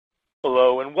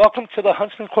Hello, and welcome to the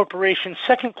Huntsman Corporation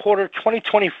second quarter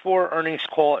 2024 earnings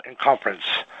call and conference.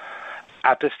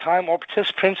 At this time, all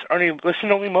participants are in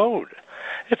listen-only mode.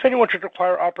 If anyone should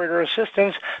require operator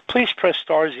assistance, please press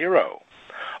star zero.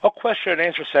 A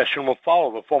question-and-answer session will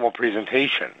follow the formal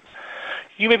presentation.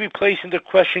 You may be placed into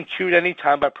question queue at any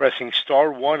time by pressing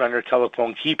star one on your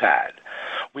telephone keypad.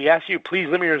 We ask you please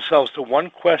limit yourselves to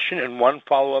one question and one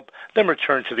follow-up, then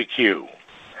return to the queue.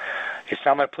 It's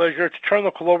now my pleasure to turn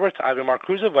the call over to Ivan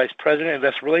Marcuse, Vice President,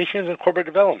 Investor Relations and Corporate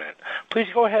Development. Please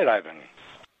go ahead, Ivan.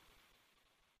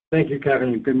 Thank you,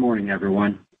 Kevin, and good morning,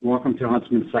 everyone. Welcome to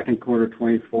Huntsman's second quarter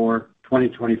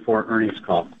 2024 earnings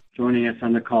call. Joining us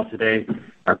on the call today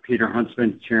are Peter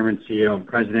Huntsman, Chairman, CEO, and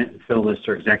President, and Phil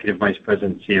Lister, Executive Vice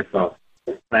President and CFO.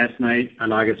 Last night,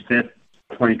 on August 5th,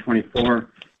 2024,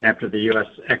 after the U.S.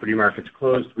 equity markets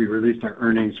closed, we released our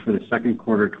earnings for the second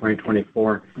quarter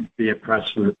 2024 via press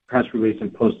release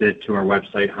and posted it to our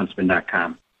website,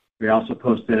 huntsman.com. We also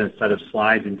posted a set of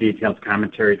slides and detailed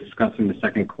commentary discussing the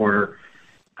second quarter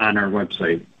on our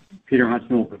website. Peter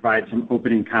Huntsman will provide some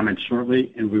opening comments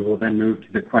shortly, and we will then move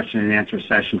to the question-and-answer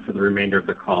session for the remainder of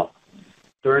the call.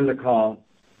 During the call,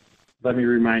 let me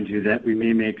remind you that we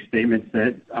may make statements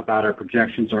about our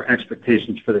projections or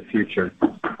expectations for the future.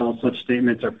 All such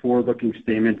statements are forward-looking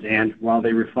statements, and while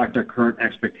they reflect our current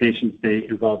expectations, they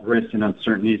involve risks and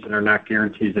uncertainties and are not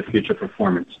guarantees of future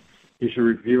performance. You should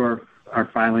review our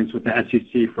filings with the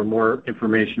SEC for more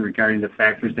information regarding the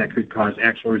factors that could cause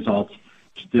actual results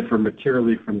to differ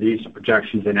materially from these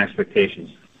projections and expectations.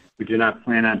 We do not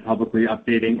plan on publicly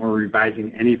updating or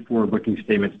revising any forward-looking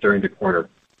statements during the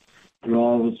quarter.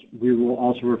 We will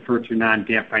also refer to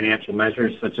non-GAAP financial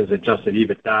measures such as adjusted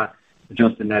EBITDA,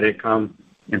 adjusted net income,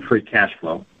 and free cash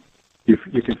flow. You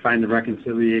can find the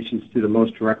reconciliations to the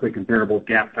most directly comparable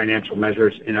GAAP financial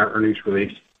measures in our earnings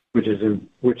release, which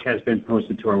has been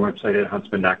posted to our website at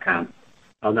huntsman.com.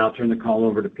 I'll now turn the call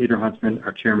over to Peter Huntsman,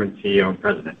 our Chairman, CEO, and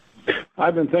President.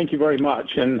 Ivan, thank you very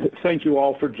much, and thank you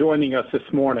all for joining us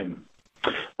this morning.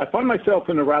 I find myself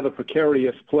in a rather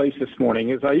precarious place this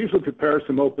morning, as I usually prepare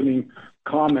some opening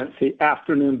comments the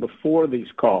afternoon before these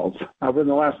calls. However, in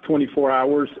the last 24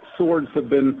 hours, swords have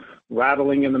been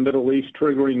rattling in the Middle East,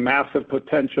 triggering massive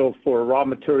potential for raw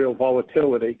material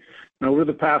volatility. And over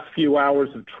the past few hours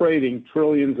of trading,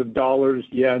 trillions of dollars,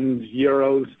 yens,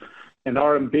 euros, and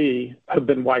RMB have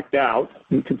been wiped out,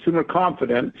 and consumer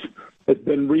confidence has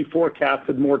been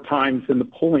reforecasted more times in the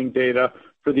polling data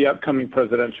for the upcoming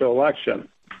presidential election.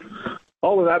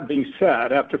 All of that being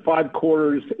said, after 5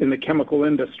 quarters in the chemical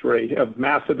industry of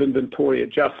massive inventory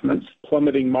adjustments,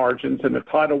 plummeting margins, and a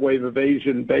tidal wave of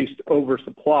Asian-based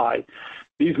oversupply,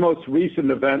 these most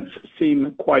recent events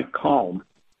seem quite calm.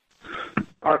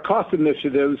 Our cost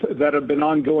initiatives that have been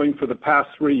ongoing for the past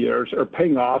 3 years are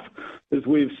paying off as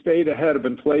we've stayed ahead of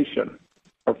inflation.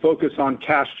 Our focus on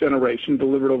cash generation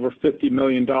delivered over $50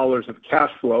 million of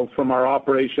cash flow from our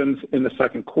operations in the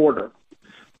second quarter.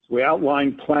 As we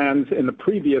outlined plans in the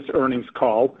previous earnings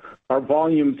call, our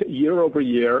volumes year over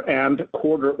year and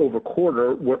quarter over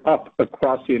quarter were up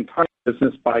across the entire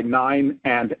business by 9%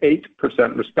 and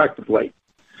 8% respectively.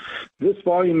 This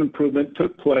volume improvement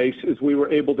took place as we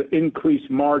were able to increase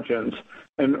margins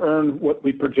and earn what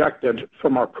we projected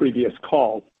from our previous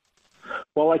call.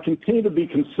 While I continue to be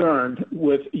concerned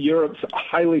with Europe's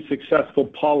highly successful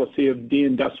policy of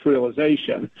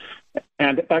deindustrialization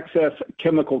and excess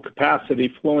chemical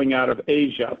capacity flowing out of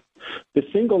Asia, the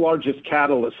single largest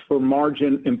catalyst for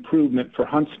margin improvement for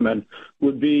Huntsman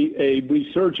would be a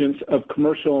resurgence of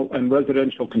commercial and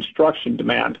residential construction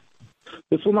demand.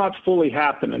 This will not fully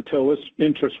happen until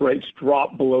interest rates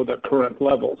drop below their current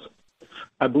levels.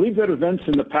 I believe that events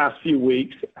in the past few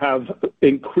weeks have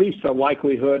increased the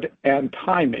likelihood and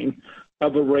timing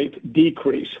of a rate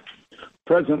decrease.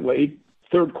 Presently,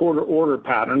 third quarter order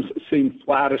patterns seem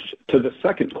flattish to the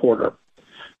second quarter.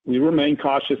 We remain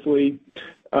cautious regarding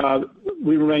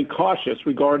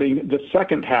the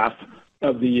second half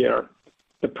of the year. At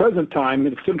the present time,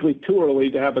 it's simply too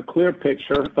early to have a clear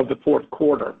picture of the fourth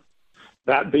quarter.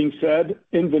 That being said,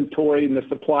 inventory in the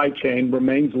supply chain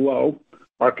remains low.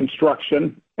 Our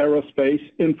construction, aerospace,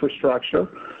 infrastructure,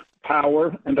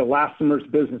 power, and elastomers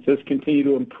businesses continue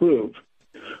to improve.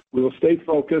 We will stay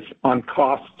focused on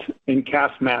costs and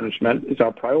cash management is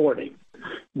our priority.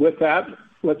 With that,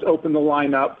 let's open the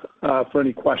line up for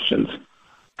any questions.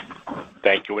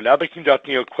 Thank you. We'll now be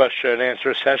conducting a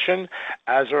question-and-answer session.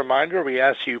 As a reminder, we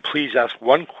ask you please ask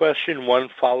one question, one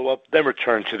follow-up, then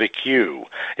return to the queue.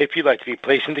 If you'd like to be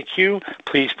placed in the queue,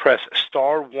 please press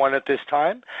star one at this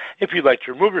time. If you'd like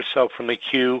to remove yourself from the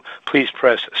queue, please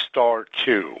press star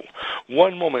two.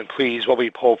 One moment, please, while we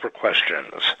poll for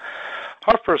questions.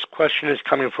 Our first question is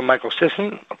coming from Michael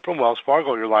Sisson from Wells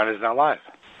Fargo. Your line is now live.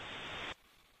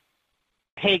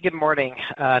 Hey, good morning.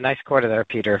 Nice quarter there,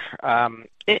 Peter.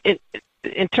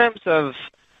 In terms of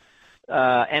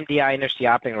MDI industry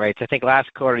operating rates, I think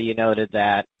last quarter you noted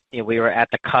that we were at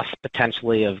the cusp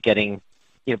potentially of getting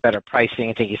better pricing.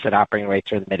 I think you said operating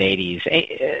rates are in the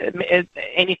mid-80s.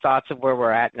 Any thoughts of where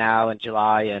we're at now in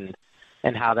July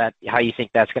and how you think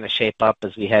that's going to shape up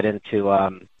as we head into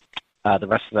the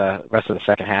rest of the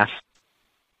second half?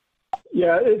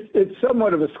 Yeah, it's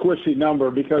somewhat of a squishy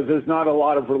number because there's not a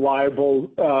lot of reliable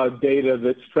data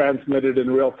that's transmitted in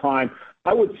real time.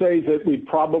 I would say that we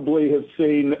probably have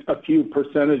seen a few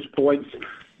percentage points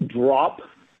drop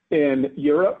in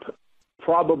Europe,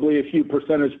 probably a few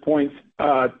percentage points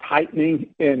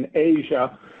tightening in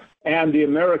Asia, and the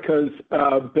Americas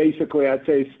basically, I'd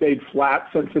say, stayed flat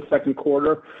since the second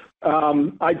quarter.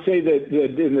 I'd say that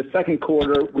in the second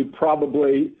quarter, we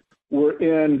probably were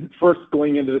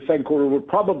going into the second quarter, we're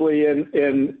probably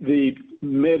in the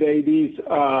mid-80s,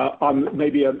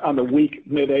 on the weak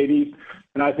mid-80s.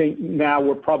 And I think now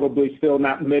we're probably still in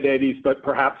that mid-80s, but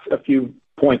perhaps a few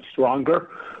points stronger.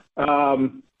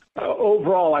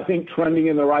 Overall, I think trending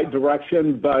in the right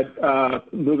direction,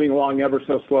 but moving along ever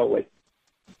so slowly.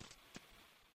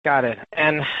 Got it.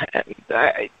 And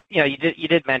you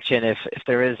did mention if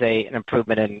there is an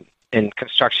improvement in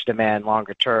construction demand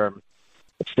longer term,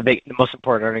 it's the most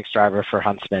important earnings driver for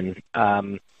Huntsman.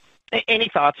 Any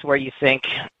thoughts where you think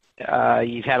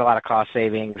you've had a lot of cost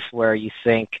savings, where you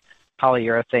think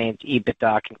polyurethanes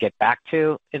EBITDA can get back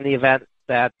to in the event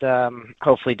that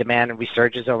hopefully demand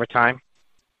resurges over time?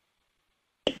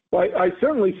 Well, I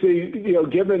certainly see,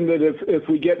 given that if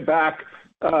we get back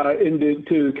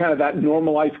into kind of that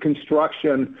normalized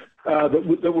construction,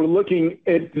 that we're looking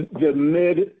at the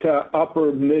mid to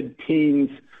upper mid-teens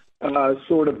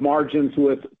sort of margins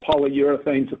with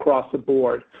polyurethanes across the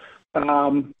board.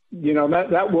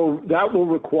 That will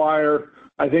require,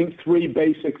 I think, three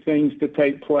basic things to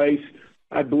take place.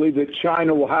 I believe that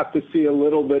China will have to see a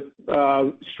little bit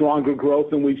stronger growth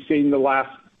than we've seen the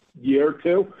last year or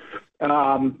two.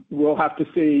 We'll have to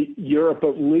see Europe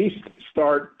at least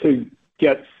start to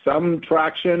get some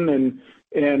traction in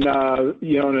a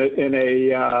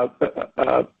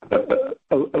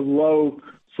low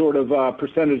sort of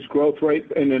percentage growth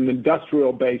rate in an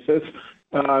industrial basis.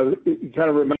 You kind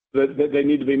of remember that they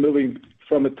need to be moving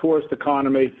from a tourist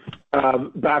economy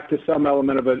back to some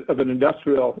element of an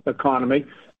industrial economy.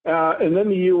 And then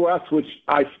the U.S., which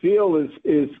I feel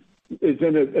is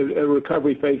in a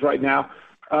recovery phase right now,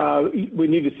 we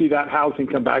need to see that housing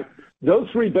come back. Those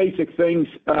three basic things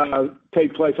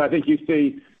take place. I think you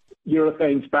see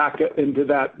urethanes back into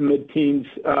that mid-teens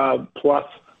plus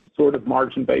sort of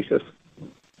margin basis.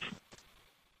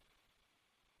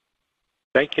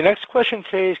 Thank you. Next question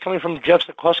today is coming from Jeff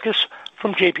Zekauskas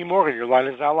from J.P. Morgan. Your line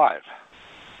is now live.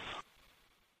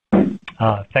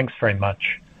 Thanks very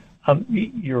much.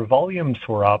 Your volumes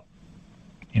were up,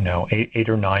 8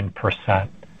 or 9%.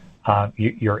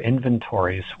 Your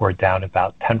inventories were down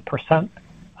about 10%.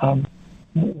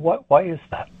 Why is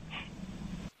that?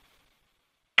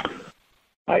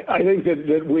 I think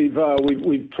that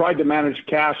we've tried to manage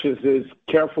cash as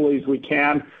carefully as we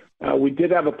can. We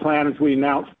did have a plan, as we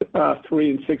announced 3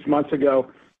 and 6 months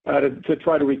ago, to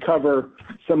try to recover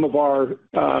some of our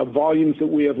volumes that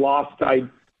we have lost. I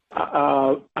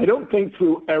don't think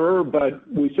through error, but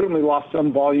we certainly lost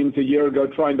some volumes a year ago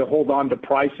trying to hold on to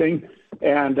pricing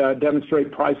and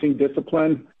demonstrate pricing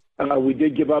discipline. We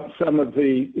did give up some of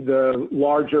the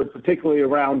larger, particularly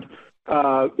around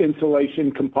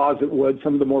insulation, composite wood,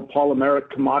 some of the more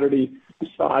polymeric commodity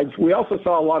sides. We also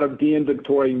saw a lot of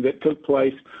de-inventorying that took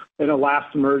place in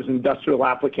elastomers, industrial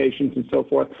applications, and so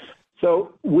forth.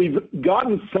 So we've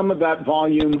gotten some of that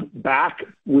volume back.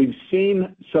 We've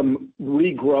seen some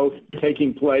regrowth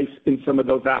taking place in some of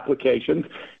those applications,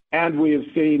 and we have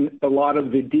seen a lot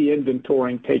of the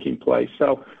de-inventorying taking place.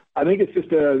 So I think it's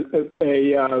just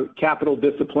a capital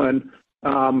discipline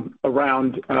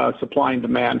around supply and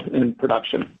demand and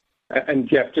production. And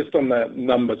Jeff, just on the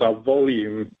numbers, our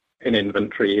volume in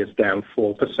inventory is down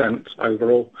 4%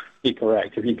 overall. You're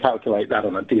correct. If you calculate that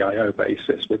on a DIO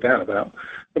basis, we're down about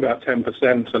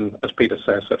 10%. And as Peter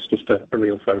says, that's just a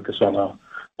real focus on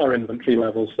our inventory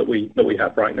levels that we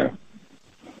have right now.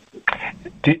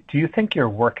 Do you think your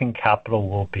working capital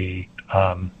will be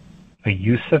a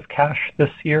use of cash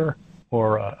this year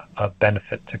or a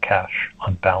benefit to cash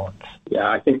on balance? Yeah,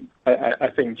 I think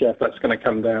Jeff, that's going to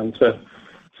come down to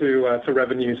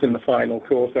revenues in the final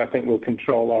quarter. I think we'll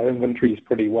control our inventories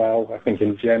pretty well. I think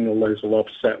in general those will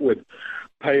offset with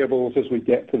payables as we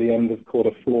get to the end of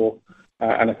quarter 4.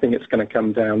 And I think it's going to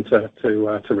come down to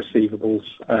receivables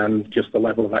and just the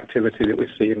level of activity that we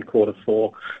see in quarter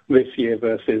four this year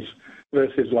versus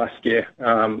last year.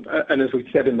 And as we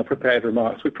said in the prepared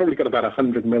remarks, we've probably got about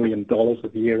 $100 million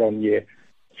of year-on-year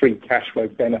free cash flow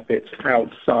benefits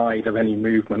outside of any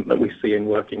movement that we see in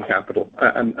working capital,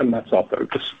 and that's our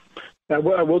focus. I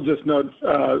will just note,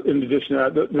 in addition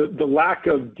to that, the lack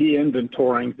of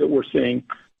de-inventoring that we're seeing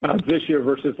this year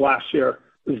versus last year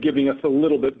is giving us a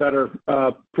little bit better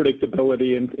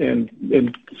predictability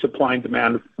in supply and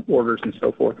demand orders and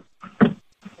so forth.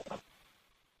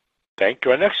 Thank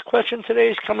you. Our next question today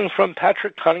is coming from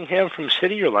Patrick Cunningham from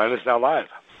Citi. Your line is now live.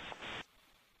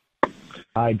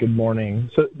 Hi, good morning.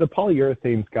 So the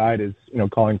polyurethanes guide is,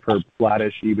 calling for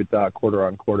flattish EBITDA quarter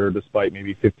on quarter, despite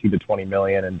maybe 15 to 20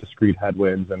 million in discrete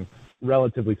headwinds and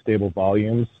relatively stable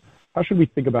volumes. How should we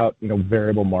think about,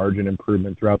 variable margin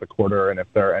improvement throughout the quarter, and if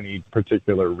there are any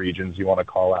particular regions you want to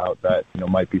call out that,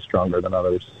 might be stronger than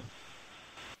others?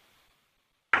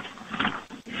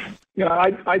 Yeah,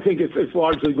 I think it's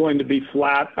largely going to be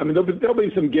flat. I mean, there'll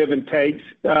be some give and takes.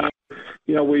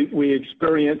 We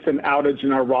experienced an outage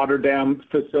in our Rotterdam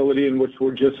facility in which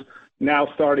we're just now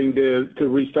starting to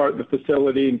restart the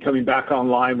facility and coming back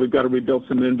online. We've got to rebuild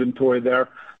some inventory there.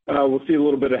 We'll see a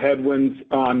little bit of headwinds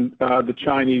on the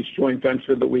Chinese joint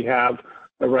venture that we have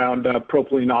around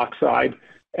propylene oxide.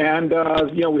 And,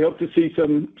 we hope to see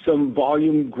some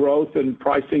volume growth and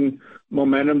pricing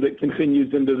momentum that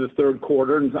continues into the third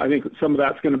quarter. And I think some of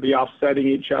that's going to be offsetting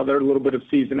each other, a little bit of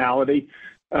seasonality.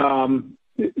 That'll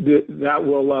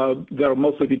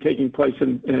mostly be taking place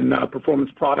in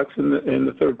performance products in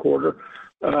the third quarter.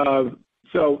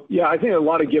 So, yeah, I think a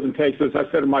lot of give and takes. As I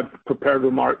said in my prepared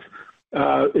remarks,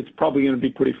 it's probably going to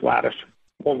be pretty flattish.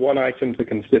 Well, one item to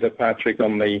consider, Patrick,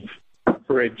 on the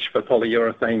bridge for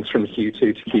polyurethanes from Q2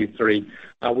 to Q3,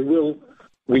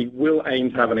 we will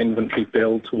aim to have an inventory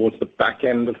build towards the back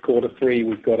end of quarter three.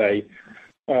 We've got a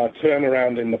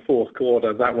turnaround in the fourth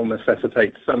quarter that will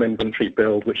necessitate some inventory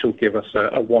build, which will give us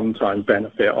a one-time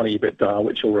benefit on EBITDA,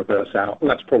 which will reverse out. And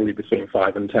that's probably between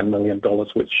 $5 and $10 million,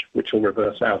 which will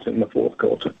reverse out in the fourth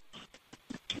quarter.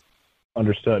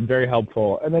 Understood. Very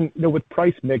helpful. And then, with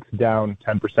price mix down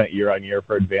 10% year on year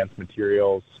for advanced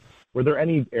materials, were there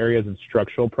any areas of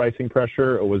structural pricing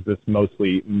pressure, or was this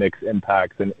mostly mix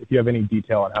impacts? And if you have any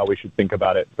detail on how we should think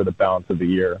about it for the balance of the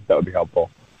year, that would be helpful.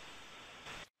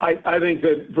 I think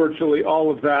that virtually all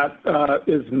of that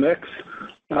is mix.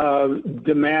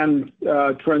 Demand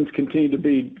trends continue to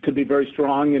be very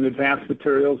strong in advanced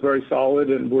materials, very solid,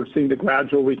 and we're seeing the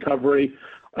gradual recovery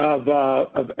of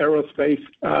aerospace.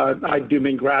 I do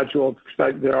mean gradual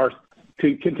because there are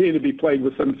to continue to be plagued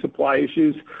with some supply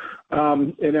issues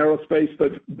in aerospace,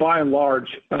 but by and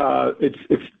large,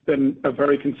 it's been a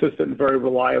very consistent and very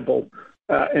reliable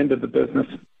end of the business.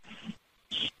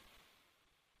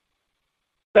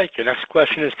 Thank you. Next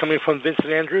question is coming from Vincent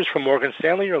Andrews from Morgan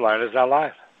Stanley. Your line is now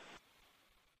live.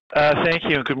 Thank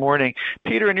you, and good morning.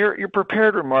 Peter, in your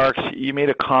prepared remarks, you made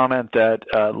a comment that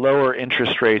lower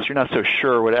interest rates, you're not so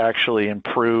sure would actually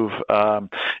improve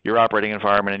your operating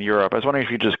environment in Europe. I was wondering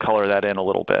if you could just color that in a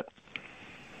little bit.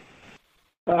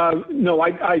 No,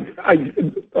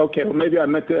 okay, well, maybe I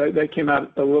meant that came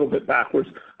out a little bit backwards.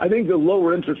 I think the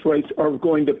lower interest rates are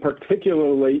going to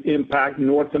particularly impact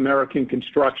North American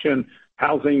construction,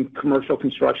 housing, commercial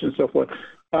construction, and so forth.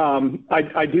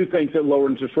 I do think that lower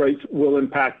interest rates will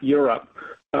impact Europe.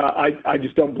 I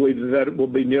just don't believe that it will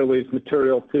be nearly as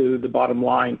material to the bottom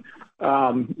line.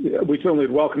 We certainly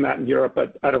would welcome that in Europe,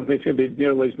 but I don't think it's going to be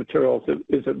nearly as material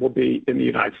as it will be in the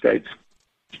United States.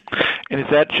 And is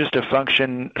that just a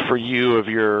function for you of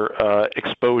your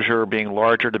exposure being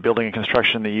larger to building and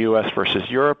construction in the U.S. versus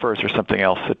Europe, or is there something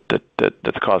else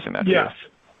that's causing that? Yes.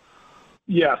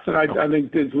 Yes, and I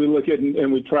think as we look at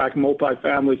and we track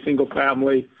multifamily,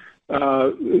 single-family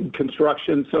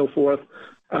construction, so forth,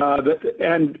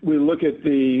 and we look at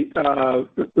the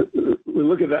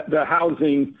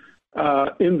housing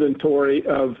inventory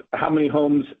of how many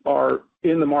homes are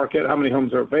in the market, how many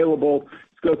homes are available.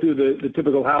 Let's go through the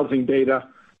typical housing data.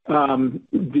 The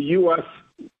U.S.,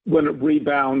 when it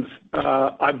rebounds,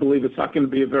 I believe it's not going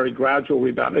to be a very gradual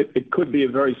rebound. It could be a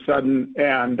very sudden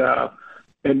and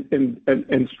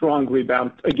strong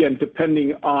rebound, again,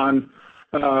 depending on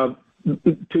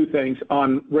two things,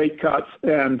 on rate cuts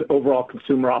and overall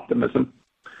consumer optimism.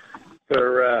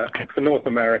 For North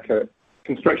America,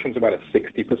 construction's about a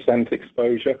 60%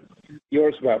 exposure.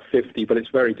 Europe's about 50%, but it's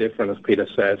very different, as Peter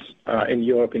says. In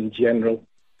Europe, in general,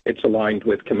 it's aligned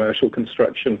with commercial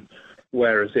construction,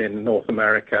 whereas in North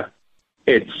America,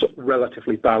 it's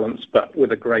relatively balanced, but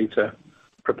with a greater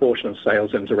proportion of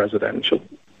sales into residential.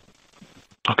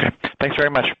 Okay. Thanks very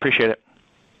much. Appreciate it.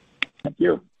 Thank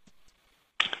you.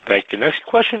 Thank you. Next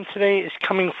question today is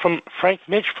coming from Frank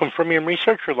Mitsch from Fermium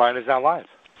Research. Your line is now live.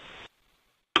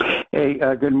 Hey,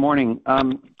 good morning.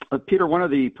 Peter, one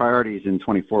of the priorities in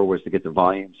 24 was to get the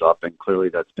volumes up, and clearly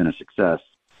that's been a success.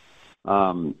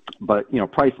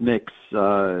 But, price mix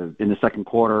in the second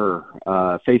quarter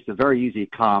faced a very easy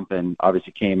comp and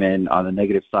obviously came in on the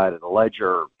negative side of the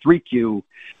ledger. 3Q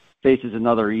faces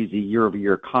another easy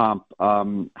year-over-year comp.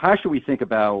 How should we think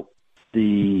about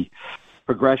the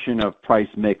progression of price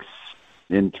mix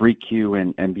in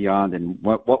 3Q and beyond, and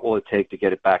what will it take to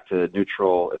get it back to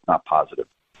neutral, if not positive?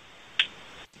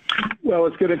 Well,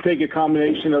 it's going to take a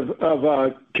combination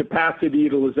of capacity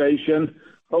utilization,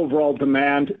 overall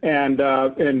demand,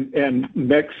 and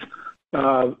mix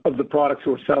of the products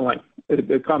we're selling.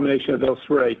 The combination of those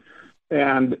three.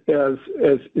 And as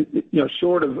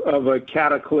short of a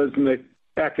cataclysmic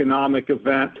economic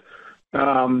event,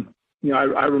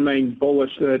 I remain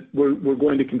bullish that we're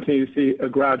going to continue to see a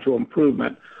gradual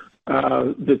improvement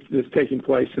that's taking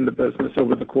place in the business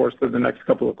over the course of the next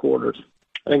couple of quarters.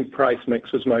 I think price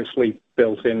mix was mostly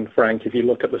built in, Frank. If you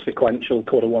look at the sequential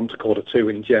quarter one to quarter two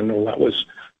in general, that was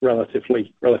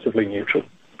relatively neutral.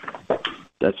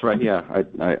 That's right. Yeah,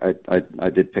 I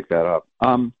did pick that up.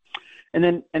 And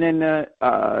then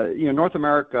North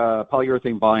America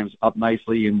polyurethane volumes up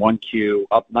nicely in 1Q,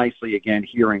 up nicely again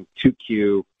here in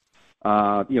 2Q.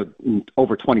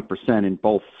 Over 20% in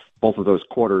both of those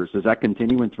quarters. Does that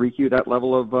continue in 3Q? That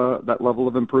level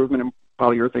of improvement in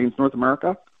polyurethanes North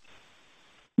America?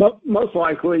 Most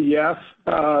likely, yes.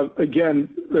 Again,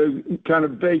 kind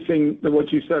of basing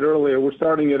what you said earlier, we're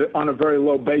starting it on a very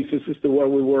low basis as to where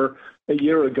we were a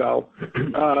year ago.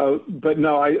 But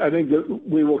no, I think that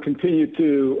we will continue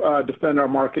to defend our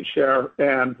market share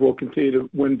and we'll continue to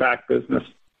win back business.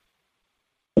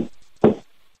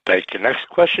 Thank you. Next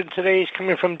question today is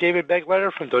coming from David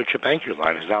Begleiter from Deutsche Bank. Your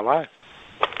line is now live.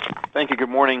 Thank you. Good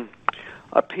morning.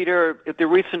 Peter, if the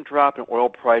recent drop in oil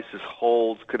prices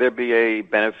holds, could there be a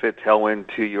benefit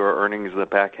tailwind to your earnings in the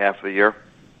back half of the year?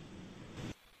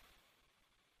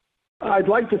 I'd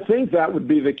like to think that would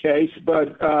be the case,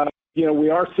 but we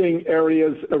are seeing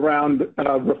areas around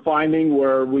refining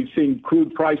where we've seen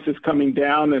crude prices coming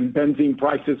down and benzene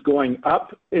prices going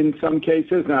up in some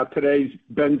cases. Now today's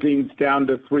benzene's down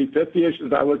to $3.50-ish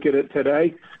as I look at it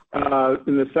today.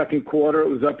 In the second quarter, it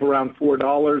was up around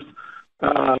 $4.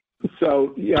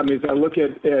 So, yeah, I mean, as I look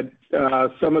at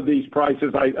some of these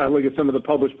prices, I look at some of the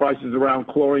published prices around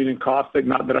chlorine and caustic,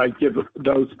 not that I give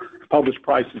those published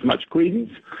prices much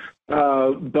credence,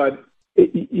 but,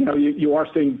 you are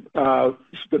seeing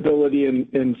stability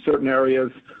in certain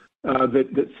areas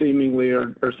that seemingly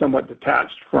are somewhat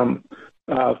detached from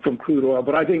crude oil.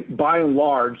 But I think by and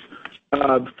large,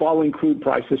 falling crude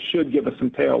prices should give us some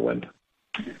tailwind.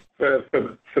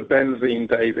 For benzene,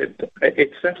 David,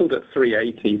 it settled at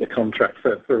 $3.80, the contract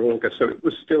for August, so it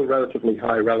was still relatively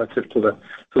high relative to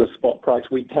the spot price.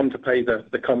 We tend to pay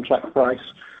the contract price,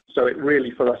 so it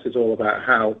really for us is all about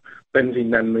how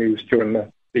benzene then moves during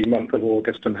the month of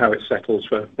August and how it settles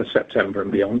for September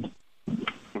and beyond.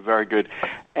 Very good.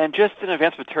 And just in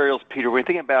advanced materials, Peter, we're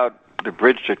thinking about the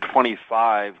bridge to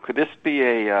 25. Could this be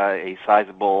a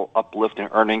sizable uplift in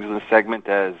earnings in the segment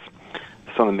as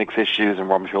some of the mix issues and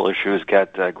raw material issues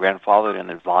get grandfathered and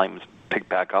the volumes pick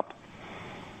back up?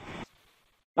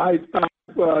 I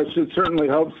should certainly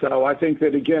hope so. I think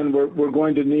that, again, we're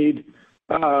going to need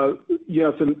some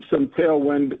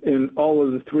tailwind in all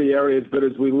of the three areas. But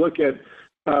as we look at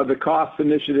the cost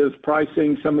initiatives,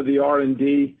 pricing, some of the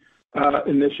R&D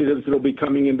initiatives that will be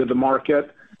coming into the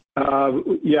market,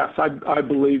 yes, I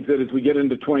believe that as we get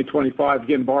into 2025,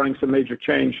 again, barring some major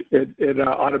change, it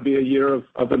ought to be a year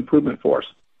of improvement for us.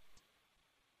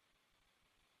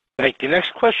 Thank you.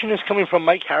 Next question is coming from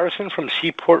Mike Harrison from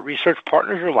Seaport Research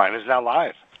Partners. Your line is now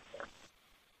live.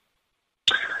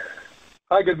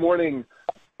 Hi, good morning.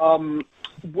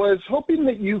 Was hoping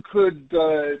that you could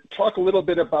talk a little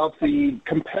bit about the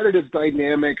competitive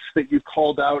dynamics that you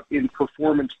called out in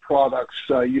performance products.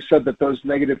 You said that those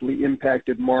negatively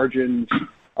impacted margins.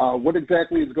 What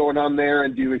exactly is going on there,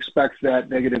 and do you expect that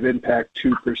negative impact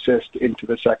to persist into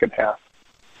the second half?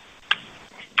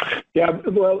 Yeah,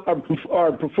 well,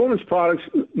 our performance products,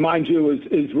 mind you,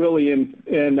 is really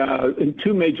in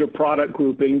two major product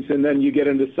groupings, and then you get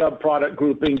into sub-product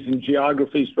groupings and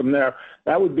geographies from there.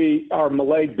 That would be our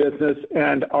maleic business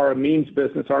and our amines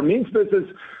business. Our amines business,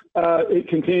 it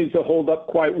continues to hold up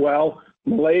quite well.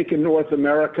 Maleic in North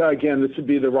America, again, this would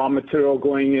be the raw material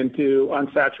going into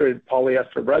unsaturated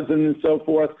polyester resin and so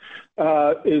forth,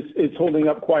 is holding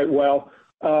up quite well.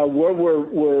 Where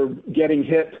we're getting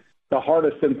hit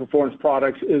hardest in Performance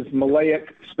Products is maleic,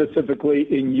 specifically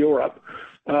in Europe,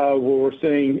 where we're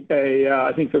seeing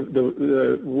I think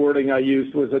the wording I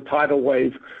used was a tidal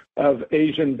wave of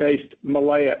Asian-based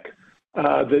maleic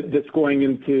that's going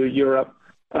into Europe.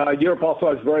 Europe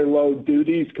also has very low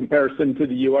duties comparison to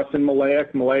the U.S. in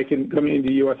maleic. Maleic coming into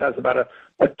the U.S. has about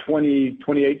a 28,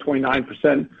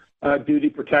 29% duty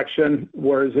protection,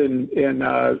 whereas in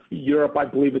Europe, I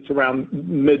believe it's around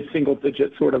mid-single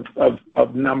digit sort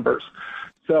of numbers.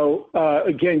 So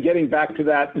again, getting back to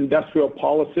that industrial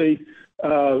policy,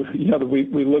 that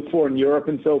we look for in Europe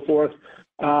and so forth.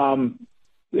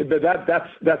 But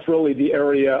that's really the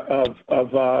area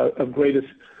of greatest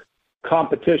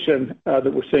competition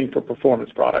that we're seeing for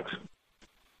Performance Products.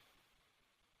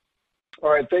 All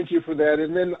right, thank you for that.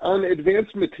 And then on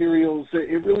Advanced Materials,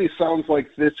 it really sounds like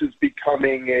this is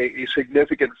becoming a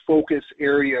significant focus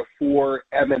area for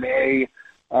M&A.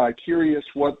 Curious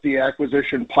what the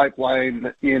acquisition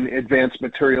pipeline in Advanced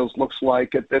Materials looks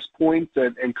like at this point,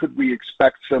 and could we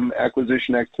expect some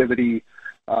acquisition activity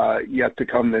yet to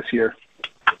come this year?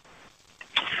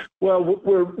 Well,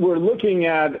 we're looking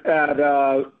at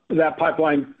that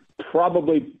pipeline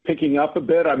probably picking up a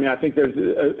bit. I mean, I think there's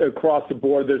across the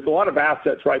board, there's a lot of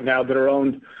assets right now that are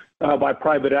owned by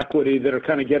private equity that are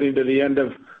kind of getting to the end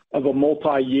of a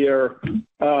multi-year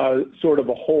sort of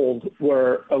a hold,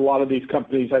 where a lot of these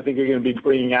companies, I think, are going to be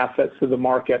bringing assets to the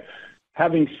market.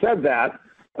 Having said that,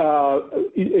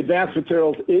 Advanced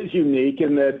Materials is unique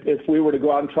in that if we were to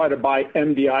go out and try to buy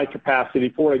MDI capacity,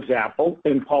 for example,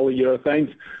 in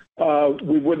polyurethanes,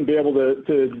 we wouldn't be able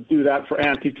to do that for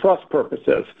antitrust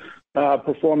purposes.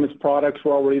 Performance Products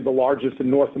were already the largest in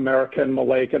North America, and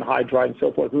maleic and hydride and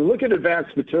so forth. When we look at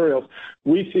Advanced Materials,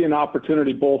 we see an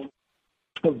opportunity both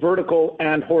of vertical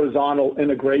and horizontal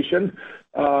integration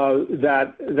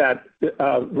that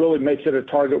really makes it a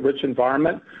target-rich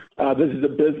environment. This is a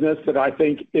business that I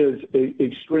think is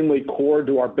extremely core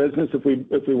to our business. If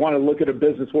we want to look at a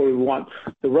business where we want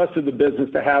the rest of the business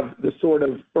to have the sort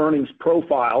of earnings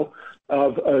profile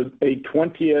of a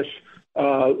 20-ish,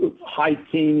 high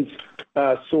teens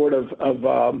sort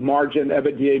of margin,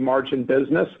 EBITDA margin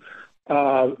business.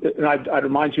 And I'd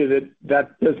remind you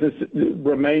that business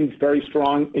remains very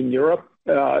strong in Europe,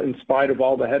 in spite of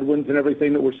all the headwinds and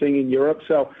everything that we're seeing in Europe.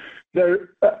 So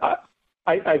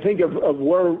I think of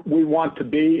where we want to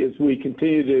be as we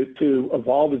continue to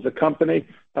evolve as a company.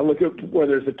 I look at where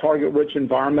there's a target-rich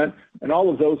environment, and all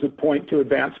of those would point to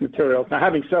Advanced Materials. Now,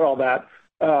 having said all that,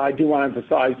 I do want to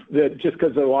emphasize that just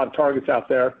because there are a lot of targets out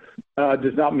there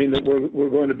does not mean that we're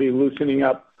going to be loosening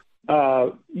up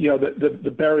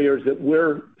the barriers that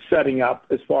we're setting up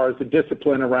as far as the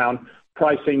discipline around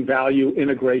pricing, value,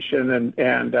 integration,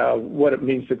 and what it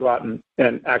means to go out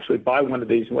and actually buy one of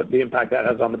these and what the impact that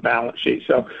has on the balance sheet.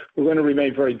 So we're going to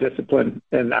remain very disciplined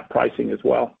in that pricing as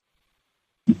well.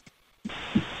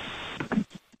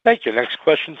 Thank you. Next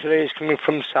question today is coming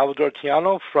from Salvador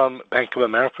Tiano from Bank of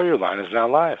America. Your line is now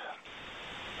live.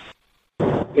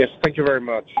 Yes, thank you very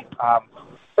much.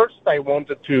 First, I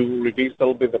wanted to revisit a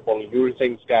little bit the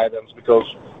polyurethanes guidance, because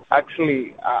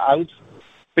actually I would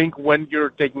think when you're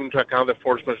taking into account the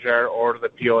force majeure or the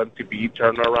PO/MTBE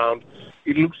turnaround,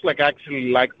 it looks like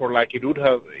actually like for like it would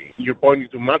have, you're pointing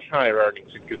to much higher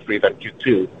earnings in Q3 than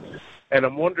Q2. And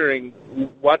I'm wondering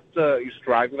what is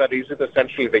driving that. Is it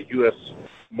essentially the U.S.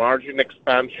 margin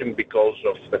expansion because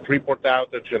of the Freeport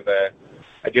outage and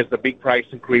the big price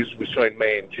increase we saw in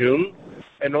May and June?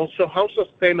 And also, how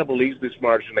sustainable is this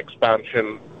margin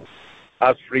expansion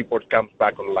as Freeport comes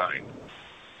back online?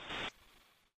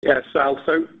 Yes, Sal.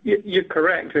 So you're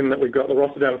correct in that we've got the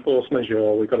Rotterdam force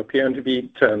majeure, we've got a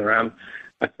PO/MTBE turnaround.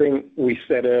 I think we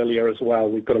said earlier as well,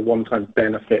 we've got a one-time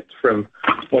benefit from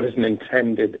what is an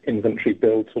intended inventory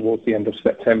build towards the end of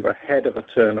September ahead of a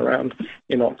turnaround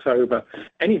in October.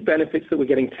 Any benefits that we're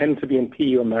getting tend to be in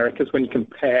PU Americas when you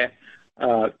compare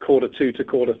quarter two to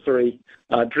quarter three,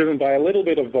 driven by a little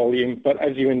bit of volume, but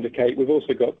as you indicate, we've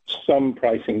also got some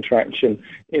pricing traction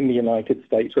in the United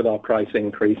States with our price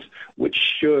increase, which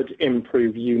should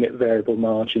improve unit variable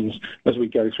margins as we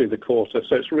go through the quarter.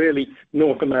 So it's really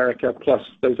North America plus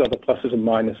those other pluses and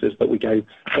minuses that we gave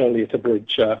earlier to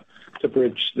bridge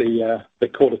the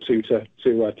quarter two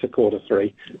to quarter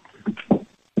three.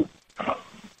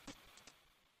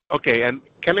 Okay, and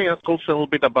can I ask also a little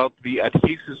bit about the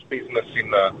adhesives business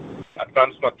in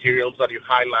Advanced Materials that you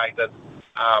highlighted?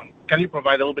 Can you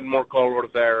provide a little bit more color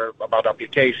there about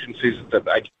applications? Is it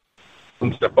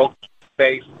the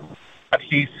box-based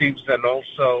adhesives, and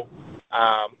also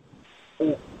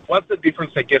what's the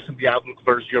difference, I guess, in the outlook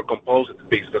versus your composite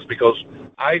business? Because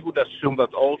I would assume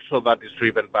that also that is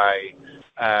driven by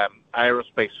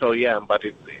aerospace OEM, but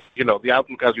the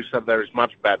outlook, as you said, there is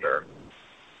much better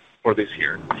for this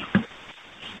year.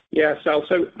 Yeah, Sal.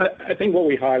 So I think what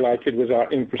we highlighted was our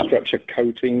infrastructure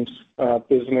coatings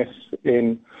business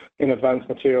in advanced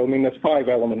material. I mean, there's 5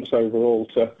 elements overall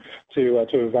to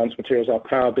advanced materials: our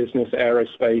power business,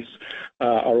 aerospace,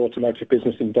 our automotive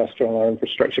business, industrial, and our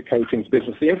infrastructure coatings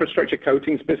business. The infrastructure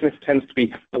coatings business tends to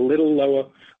be a little lower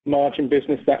margin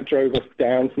business. That drove us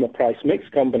down from a price mix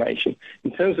combination.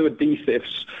 In terms of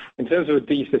adhesives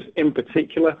in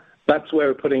particular, that's where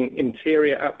we're putting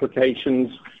interior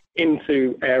applications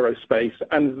into aerospace,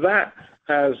 and that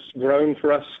has grown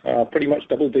for us pretty much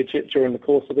double-digit during the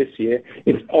course of this year.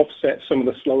 It's offset some of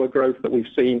the slower growth that we've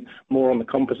seen more on the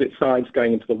composite sides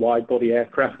going into the wide-body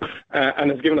aircraft,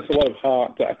 and has given us a lot of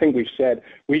heart that I think we've said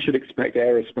we should expect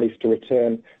aerospace to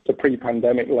return to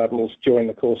pre-pandemic levels during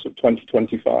the course of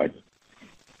 2025.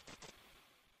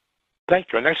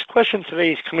 Thank you. Our next question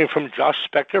today is coming from Josh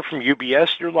Spector from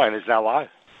UBS. Your line is now live.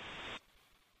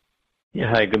 Yeah,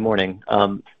 hi, good morning.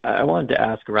 I wanted to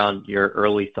ask around your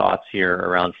early thoughts here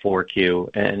around 4Q,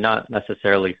 and not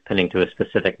necessarily pinning to a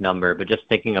specific number, but just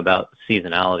thinking about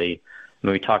seasonality. I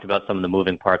mean, we talked about some of the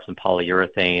moving parts in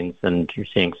polyurethanes, and you're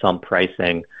seeing some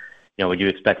pricing. Would you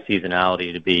expect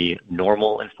seasonality to be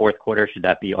normal in fourth quarter? Should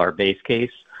that be our base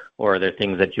case? Or are there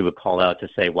things that you would call out to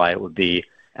say why it would be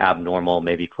abnormal,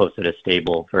 maybe closer to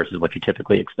stable versus what you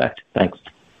typically expect? Thanks.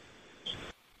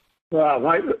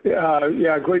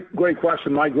 Great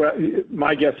question.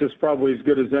 My guess is probably as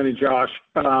good as any, Josh.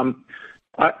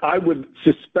 I would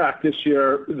suspect this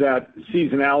year that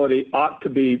seasonality ought to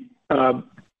be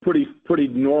pretty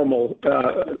normal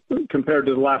compared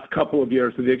to the last couple of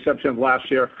years, with the exception of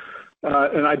last year.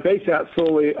 And I base that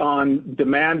solely on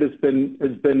demand has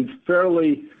been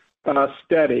fairly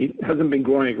steady. It hasn't been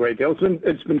growing a great deal.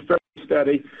 It's been fairly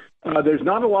steady. There's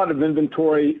not a lot of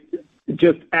inventory,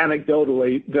 just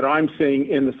anecdotally, that I'm seeing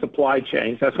in the supply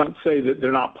chains. That's not to say that there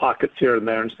are not pockets here and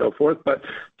there and so forth, but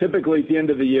typically at the end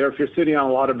of the year, if you're sitting on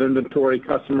a lot of inventory,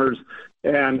 customers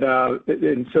and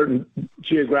in certain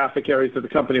geographic areas of the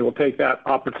company will take that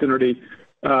opportunity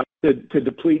to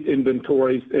deplete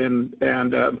inventories and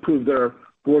improve their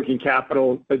working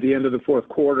capital at the end of the fourth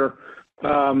quarter.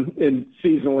 And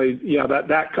seasonally,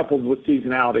 that coupled with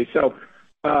seasonality. So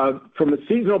from a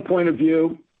seasonal point of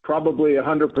view, probably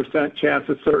 100% chance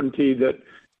of certainty that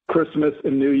Christmas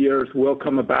and New Year's will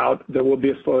come about. There will be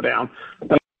a slowdown.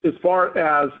 As far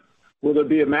as will there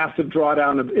be a massive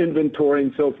drawdown of inventory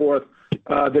and so forth,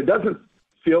 there doesn't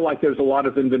feel like there's a lot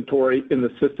of inventory in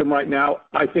the system right now.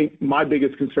 I think my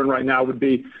biggest concern right now would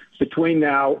be between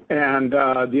now and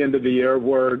the end of the year,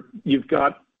 where you've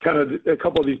got kind of a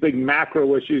couple of these big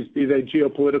macro issues, be they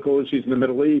geopolitical issues in the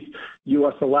Middle East,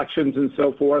 U.S. elections and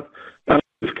so forth.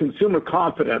 Consumer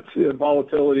confidence,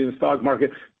 volatility in the stock market,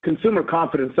 consumer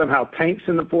confidence somehow tanks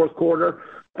in the fourth quarter,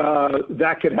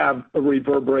 that could have a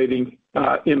reverberating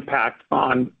impact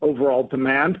on overall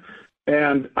demand.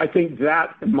 And I think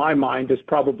that, in my mind, is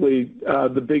probably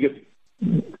the biggest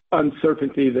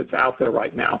uncertainty that's out there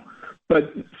right now.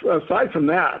 But aside from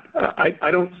that, I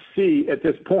don't see at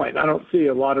this point, I don't see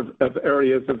a lot of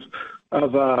areas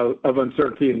of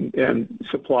uncertainty and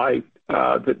supply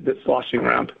that's sloshing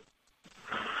around.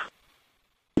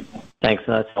 Thanks.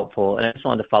 That's helpful. And I just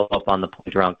wanted to follow up on the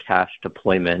point around cash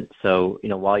deployment. So,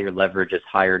 while your leverage is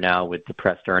higher now with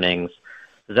depressed earnings,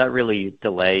 does that really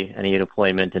delay any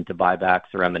deployment into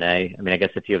buybacks or M&A? I mean, I guess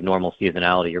if you have normal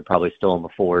seasonality, you're probably still in the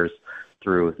fours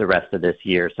through the rest of this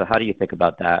year. So how do you think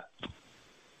about that?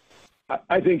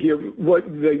 I think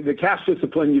the cash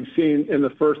discipline you've seen in the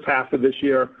first half of this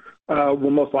year will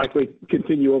most likely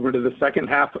continue over to the second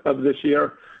half of this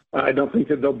year. I don't think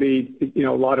that there'll be a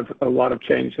lot of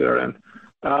change therein.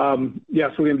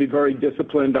 Yes, we're going to be very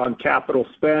disciplined on capital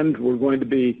spend. We're going to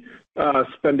be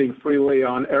spending freely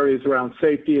on areas around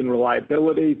safety and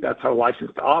reliability. That's our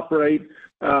license to operate.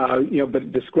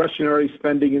 But discretionary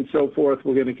spending and so forth,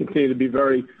 we're going to continue to be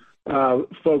very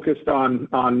focused on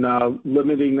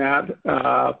limiting that.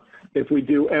 If we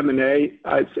do M&A,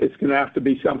 it's going to have to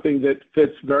be something that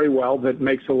fits very well, that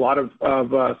makes a lot of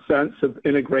sense of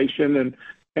integration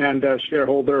and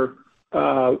shareholder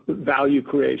value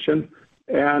creation.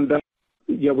 And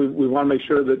we want to make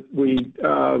sure that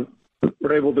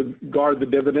we're able to guard the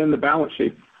dividend, the balance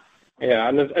sheet. Yeah,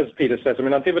 and as Peter says, I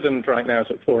mean, our dividend right now is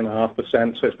at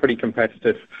 4.5%, so it's pretty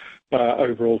competitive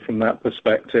overall from that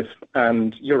perspective.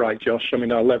 And you're right, Josh. I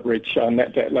mean, our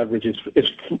net debt leverage is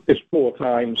 4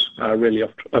 times really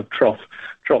of trough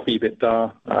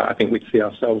EBITDA. I think we'd see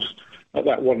ourselves at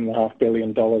that $1.5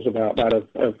 billion about that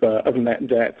of net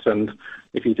debt, and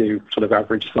if you do sort of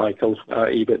average cycle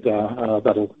EBITDA,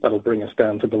 that'll bring us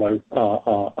down to below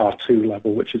our 2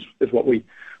 level, which is what we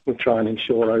try and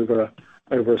ensure over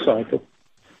a cycle.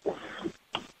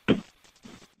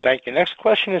 Thank you. Next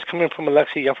question is coming from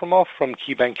Alexei Yefremov from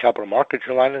KeyBanc Capital Markets.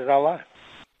 Your line is now live.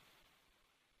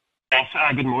 Thanks.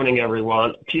 Good morning,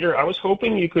 everyone. Peter, I was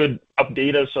hoping you could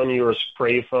update us on your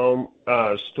spray foam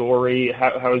story.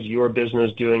 How is your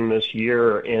business doing this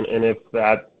year, and if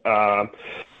that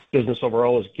business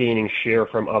overall is gaining share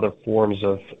from other forms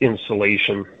of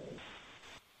insulation?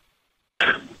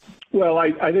 Well,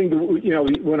 I think,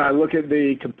 when I look at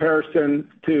the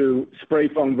comparison to spray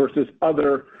foam versus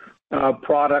other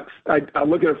products, I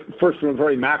look at it first from a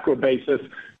very macro basis,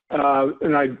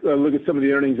 and I look at some of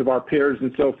the earnings of our peers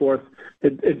and so forth.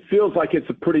 It feels like it's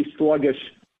a pretty sluggish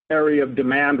area of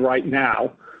demand right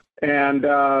now. And,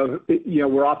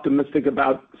 we're optimistic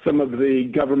about some of the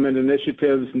government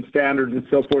initiatives and standards and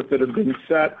so forth that have been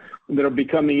set and that will be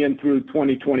coming in through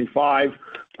 2025.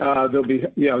 There'll be,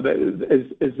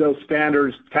 as those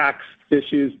standards, tax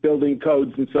issues, building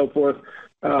codes and so forth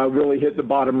really hit the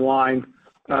bottom line.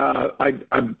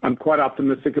 I'm quite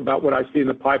optimistic about what I see in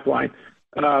the pipeline.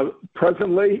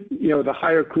 Presently, the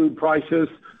higher crude prices,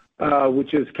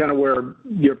 which is kind of where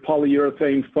your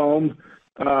polyurethane foam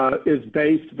is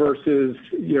based versus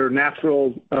your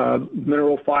natural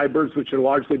mineral fibers, which are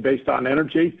largely based on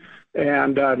energy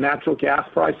and natural gas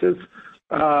prices.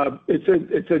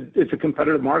 It's a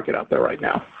competitive market out there right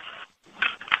now.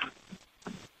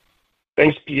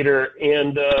 Thanks, Peter.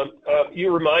 And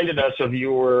you reminded us of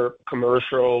your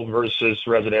commercial versus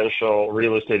residential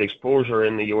real estate exposure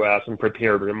in the U.S. in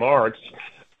prepared remarks.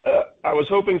 I was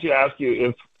hoping to ask you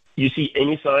if you see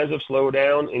any signs of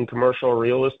slowdown in commercial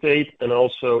real estate, and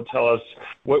also tell us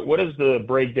what is the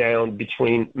breakdown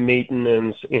between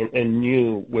maintenance and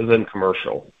new within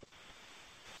commercial?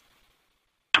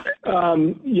 As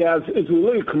we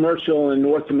look at commercial in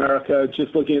North America,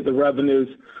 just looking at the revenues,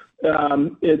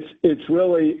 it's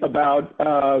really about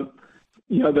on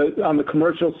the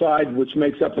commercial side, which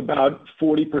makes up about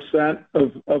 40%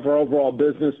 of our overall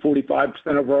business, 45%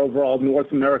 of our overall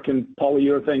North American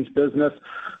polyurethanes business.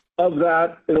 Of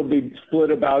that, it'll be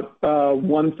split about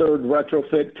 1/3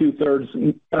 retrofit,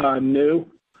 2/3 new.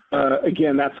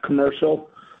 Again, that's commercial.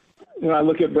 When I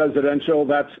look at residential,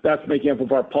 that's making up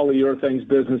of our polyurethanes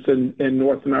business in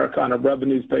North America on a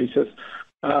revenues basis.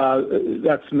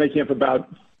 That's making up about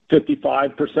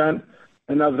 55%.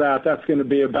 And of that's going to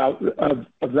be about,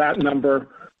 of that number,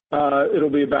 it'll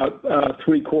be about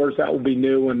 3/4 that will be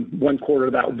new and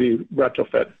 1/4 that will be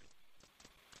retrofit.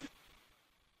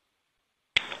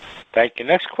 Thank you.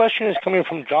 Next question is coming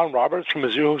from John Roberts from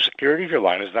Mizuho Securities. Your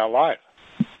line is now live.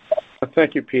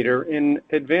 Thank you, Peter. In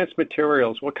advanced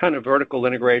materials, what kind of vertical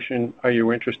integration are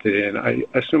you interested in? I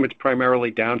assume it's primarily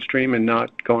downstream and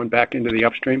not going back into the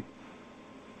upstream?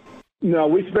 No,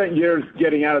 we spent years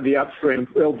getting out of the upstream.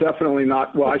 It'll definitely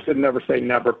not, well, I should never say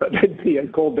never, but it'd be a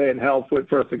cold day in hell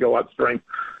for us to go upstream.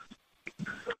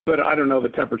 But I don't know the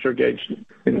temperature gauge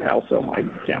in hell, so I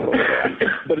can't really say.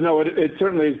 But no, it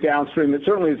certainly is downstream. It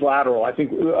certainly is lateral. I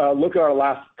think look at our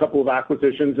last couple of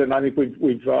acquisitions, and I think we've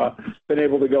been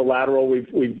able to go lateral.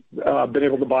 We've been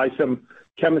able to buy some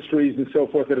chemistries and so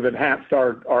forth that have enhanced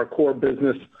our core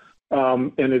business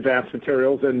in advanced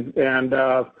materials, and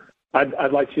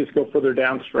I'd like to see us go further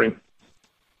downstream.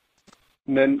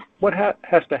 And then what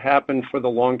has to happen for the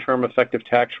long-term effective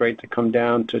tax rate to come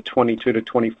down to 22 to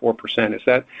 24%? Is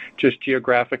that just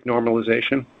geographic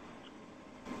normalization?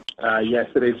 Yes,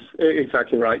 it is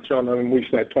exactly right, John. I mean, we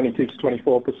said 22 to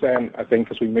 24%. I think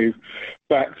as we move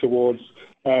back towards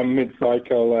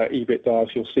mid-cycle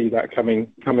EBITDA, you'll see that coming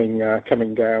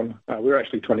down. We're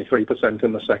actually 23%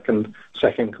 in the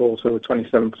second quarter,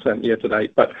 27% year to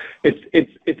date. But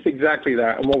it's exactly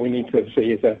that. And what we need to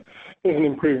see is an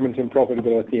improvement in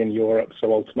profitability in Europe.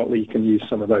 So ultimately, you can use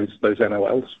some of those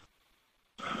NOLs.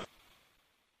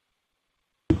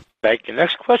 Thank you.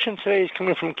 Next question today is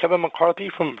coming from Kevin McCarthy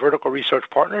from Vertical Research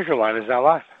Partners. Your line is now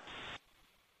live.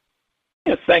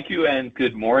 Yes, thank you and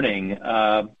good morning.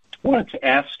 I wanted to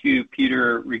ask you,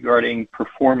 Peter, regarding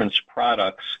performance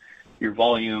products. Your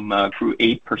volume grew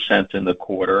 8% in the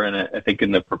quarter, and I think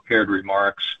in the prepared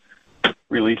remarks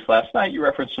released last night, you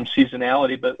referenced some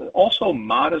seasonality, but also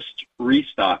modest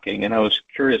restocking, and I was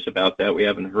curious about that. We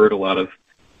haven't heard a lot of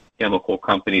chemical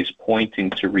companies pointing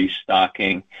to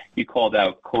restocking. You called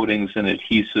out coatings and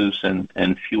adhesives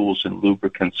and fuels and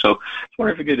lubricants. So I was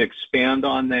wondering if you could expand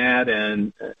on that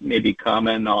and maybe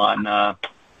comment on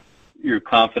your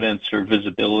confidence or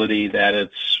visibility that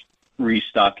it's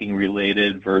restocking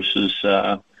related versus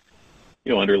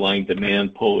underlying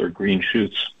demand pull or green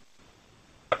shoots.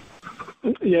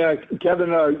 Yeah,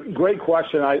 Kevin, great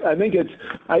question. I think in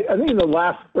the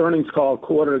last earnings call a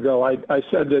quarter ago, I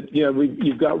said that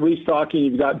you've got restocking,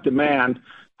 you've got demand.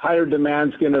 Higher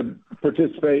demand is going to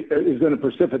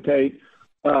precipitate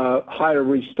higher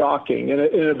restocking, and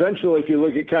eventually, if you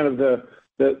look at kind of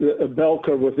the bell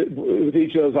curve with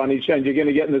each of those on each end, you're going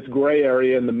to get in this gray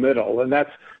area in the middle, and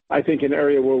that's, I think, an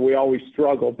area where we always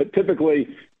struggle. But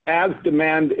typically, as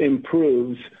demand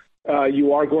improves,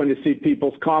 you are going to see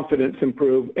people's confidence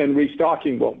improve, and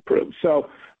restocking will improve. So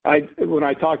when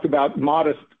I talked about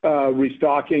modest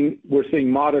restocking, we're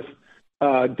seeing modest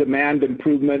demand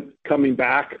improvement coming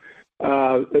back.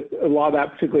 A lot of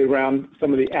that, particularly around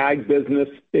some of the ag business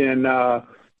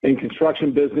in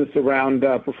construction business, around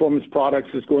performance products,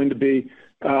 is going to be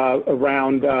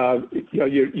around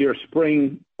your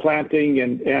spring planting,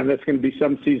 and there's going to be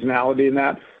some seasonality in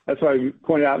that. That's why we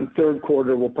pointed out in third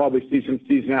quarter we'll probably see some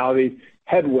seasonality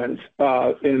headwinds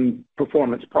in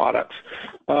performance products.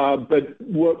 But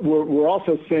we're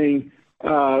also seeing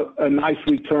a nice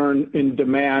return in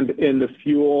demand in the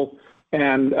fuel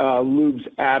and lubes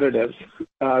additives.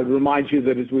 Remind you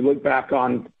that as we look back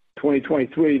on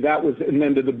 2023, that was an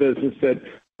end of the business that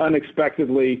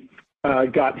unexpectedly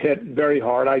got hit very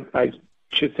hard. I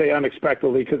should say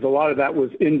unexpectedly, because a lot of that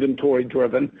was inventory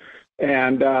driven.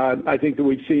 And I think that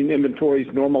we've seen inventories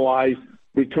normalize,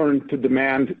 return to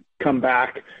demand, come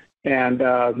back, and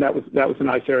that was a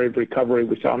nice area of recovery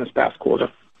we saw in this past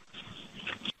quarter.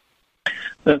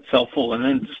 That's helpful. And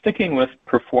then sticking with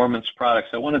performance products,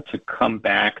 I wanted to come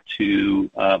back to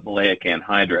maleic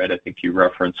anhydride. I think you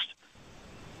referenced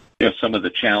some of the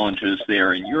challenges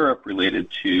there in Europe related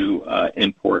to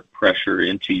import pressure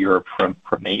into Europe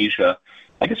from Asia.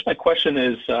 I guess my question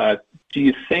is, do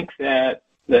you think that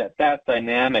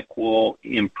dynamic will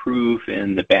improve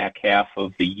in the back half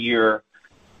of the year,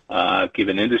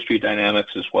 given industry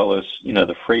dynamics as well as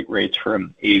the freight rates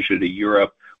from Asia to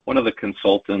Europe? One of the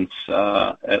consultants,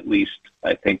 at least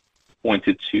I think,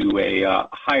 pointed to a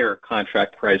higher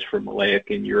contract price for maleic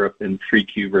in Europe in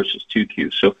 3Q versus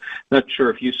 2Q. So not sure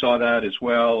if you saw that as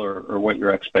well, or what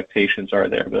your expectations are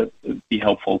there, but it'd be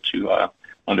helpful to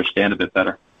understand a bit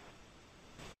better.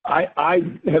 I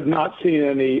have not seen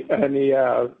any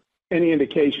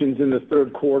indications in the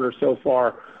third quarter so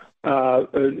far,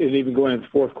 and even going into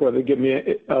the fourth quarter, that give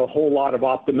me a whole lot of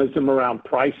optimism around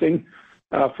pricing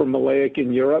for maleic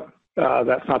in Europe.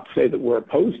 That's not to say that we're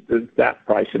opposed to that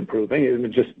price improving.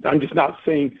 I'm just not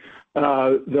seeing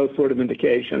those sort of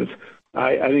indications.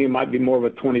 I think it might be more of a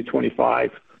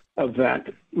 2025 event.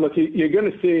 Look, you're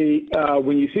going to see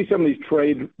when you see some of these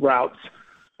trade routes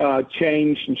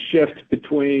change and shift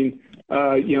between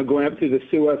going up through the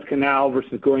Suez Canal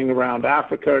versus going around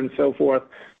Africa and so forth.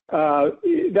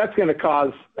 That's going to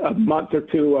cause a month or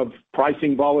two of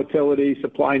pricing volatility,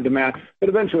 supply and demand, but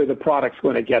eventually the product's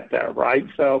going to get there, right?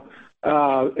 So,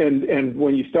 and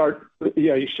when you start,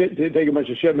 you take a bunch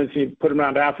of shipments and you put them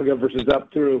around Africa versus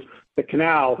up through the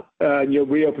canal, and you'll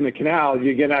reopen the canal,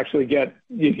 you can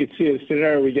see a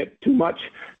scenario where we get too much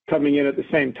coming in at the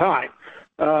same time.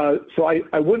 So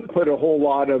I wouldn't put a whole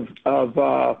lot of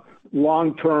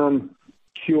long-term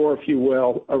cure, if you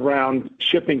will, around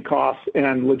shipping costs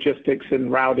and logistics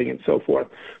and routing and so forth.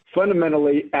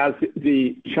 Fundamentally, as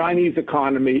the Chinese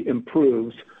economy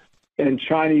improves and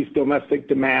Chinese domestic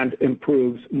demand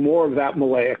improves, more of that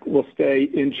maleic will stay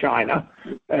in China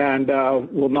and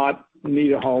will not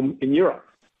need a home in Europe.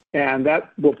 And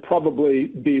that will probably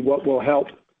be what will help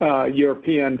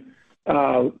European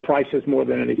prices more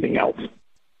than anything else.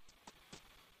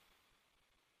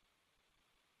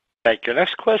 Thank you.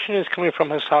 Next question is coming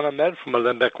from Hassan Ahmed from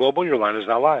Alembic Global. Your line is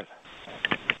now live.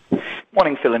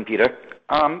 Morning, Phil and Peter.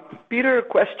 Peter,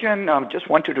 question, just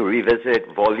wanted to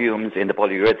revisit volumes in the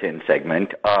polyurethane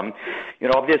segment.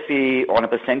 Obviously, on a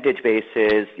percentage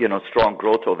basis, strong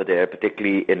growth over there,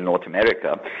 particularly in North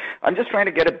America. I'm just trying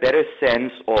to get a better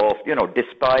sense of,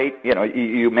 despite,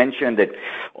 you mentioned that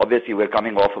obviously we're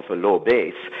coming off of a low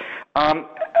base.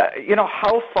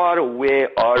 How far away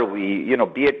are we,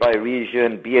 be it by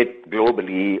region, be it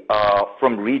globally,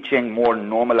 from reaching more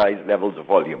normalized levels of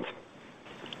volumes?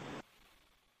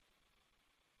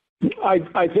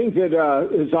 I think that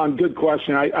is a good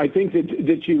question. I think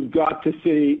that you've got to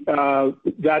see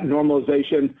that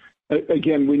normalization.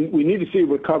 Again, we need to see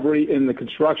recovery in the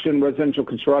residential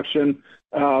construction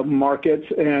markets,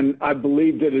 and I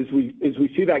believe that as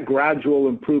we see that gradual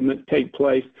improvement take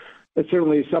place, it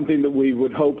certainly is something that we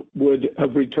would hope would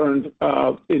have returned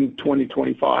in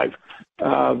 2025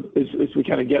 as we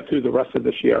kind of get through the rest of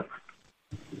this year.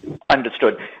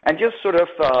 Understood. And just sort of,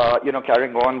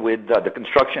 carrying on with the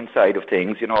construction side of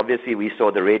things, obviously we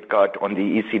saw the rate cut on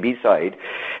the ECB side,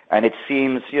 and it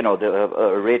seems,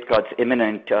 the rate cut's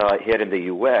imminent here in the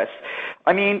U.S.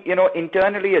 I mean,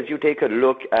 internally, as you take a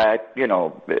look at,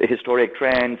 historic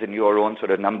trends and your own sort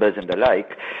of numbers and the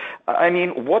like, I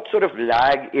mean, what sort of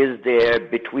lag is there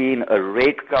between a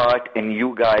rate cut and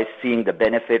you guys seeing the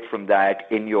benefit from that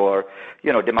in your,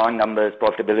 demand numbers,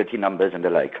 profitability numbers, and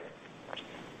the like?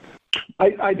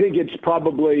 I think it's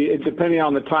probably, depending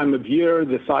on the time of year,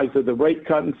 the size of the rate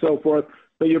cut and so forth,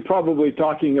 but you're probably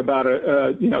talking about,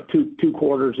 two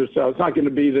quarters or so. It's not going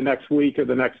to be the next week or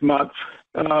the next month.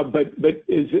 But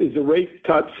as the rate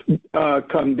cuts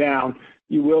come down,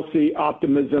 you will see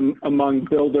optimism among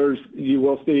builders. You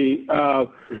will see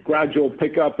gradual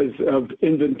pickup of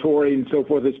inventory and so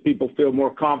forth as people feel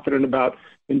more confident about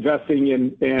investing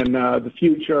in the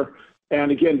future. And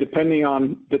again, depending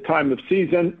on the time of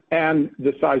season and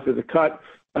the size of the cut,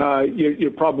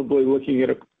 you're probably looking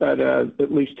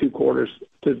at least 2 quarters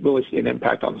to really see an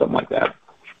impact on something like that.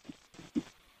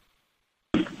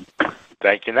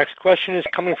 Thank you. Next question is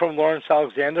coming from Lawrence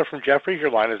Alexander from Jefferies.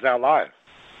 Your line is now live.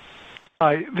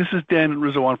 Hi, this is Dan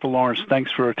Rizzo for Lawrence.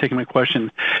 Thanks for taking my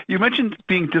question. You mentioned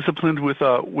being disciplined with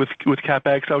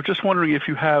CapEx. I was just wondering if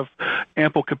you have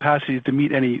ample capacity to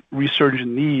meet any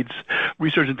resurgent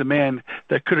demand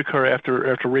that could occur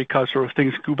after rate cuts, or if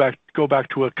things go back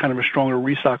to a kind of a stronger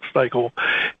restock cycle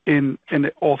in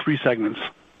all 3 segments.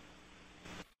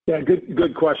 Yeah,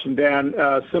 good question, Dan.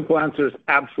 Simple answer is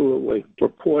absolutely. We're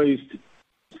poised,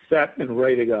 set, and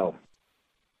ready to go.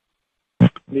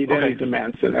 Meet any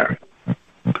demand scenario.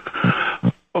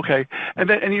 Okay.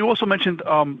 And you also mentioned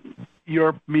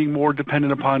Europe being more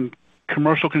dependent upon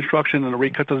commercial construction, and a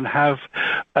rate cut doesn't have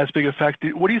as big effect.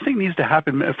 What do you think needs to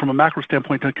happen from a macro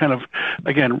standpoint to kind of,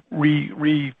 again,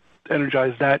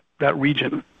 re-energize that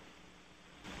region?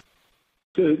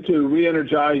 To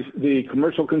re-energize the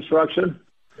commercial construction?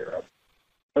 Europe.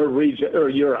 Or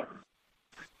Europe?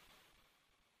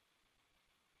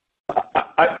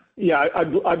 I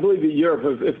believe that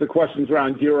Europe, if the question's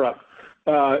around Europe,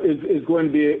 is going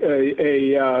to be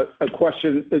a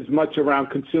question as much around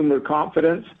consumer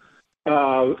confidence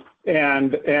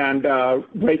and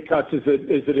rate cuts as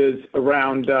it is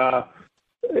around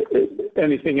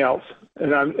anything else.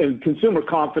 And consumer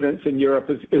confidence in Europe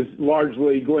is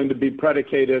largely going to be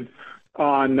predicated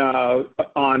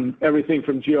on everything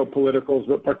from geopoliticals,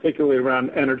 but particularly around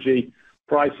energy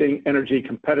pricing, energy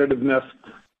competitiveness.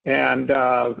 And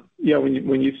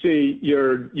when you see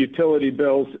your utility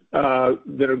bills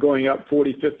that are going up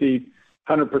 40, 50,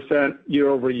 100% year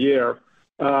over year,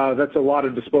 that's a lot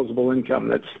of disposable income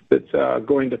that's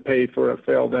going to pay for a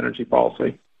failed energy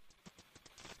policy.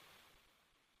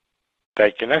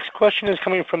 Thank you. Next question is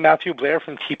coming from Matthew Blair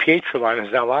from TPH. Your line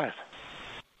is now live.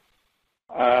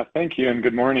 Thank you, and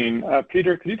good morning.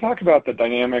 Peter, could you talk about the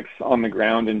dynamics on the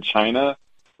ground in China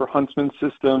for Huntsman's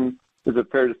system? Is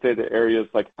it fair to say that areas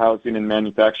like housing and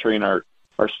manufacturing are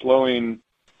slowing?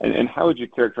 And how would you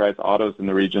characterize autos in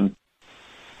the region?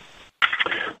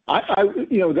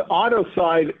 The auto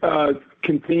side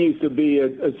continues to be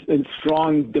a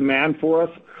strong demand for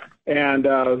us. And,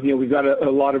 we've got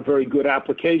a lot of very good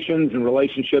applications and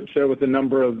relationships there with a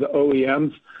number of the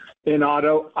OEMs in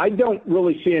auto. I don't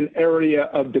really see an area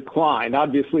of decline.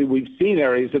 Obviously, we've seen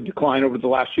areas of decline over the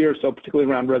last year or so,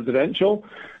 particularly around residential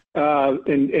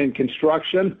and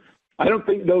construction. I don't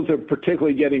think those are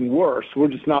particularly getting worse. We're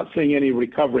just not seeing any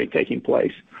recovery taking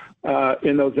place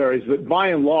in those areas. But by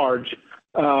and large,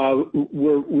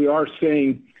 we are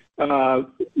seeing,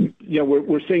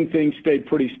 we're seeing things stay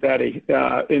pretty steady.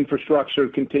 Infrastructure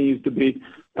continues to be,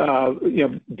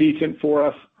 decent for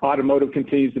us. Automotive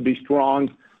continues to be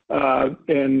strong.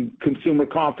 And consumer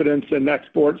confidence and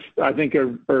exports, I think,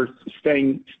 are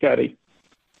staying steady.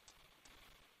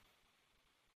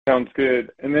 Sounds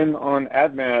good. And then on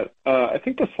AdMat, I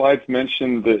think the slides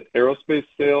mentioned that aerospace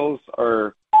sales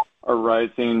are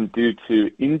rising due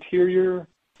to interior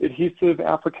adhesive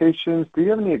applications. Do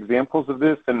you have any examples of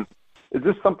this? And is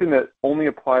this something that only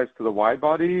applies to the wide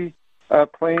body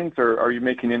planes, or are you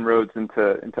making inroads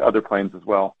into other planes as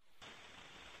well?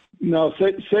 No,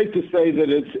 safe to say that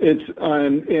it's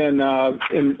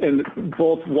in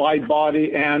both wide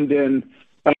body and in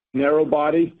narrow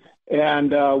body.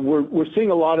 And we're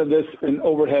seeing a lot of this in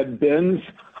overhead bins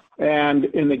and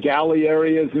in the galley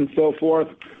areas and so forth.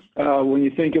 When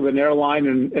you think of an airline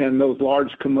and those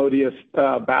large commodious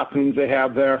bathrooms they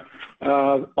have there,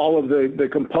 all of the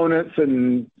components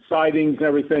and sidings and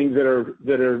everything that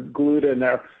are glued in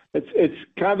there it's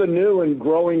kind of a new and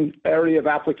growing area of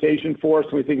application for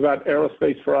us. When we think about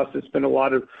aerospace for us,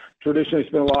 traditionally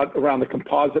it's been a lot around the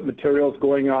composite materials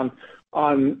going on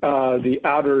the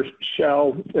outer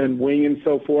shell and wing and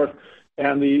so forth.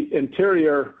 And the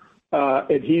interior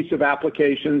adhesive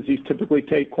applications, these typically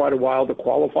take quite a while to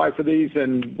qualify for these,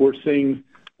 and we're seeing,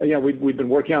 we've been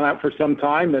working on that for some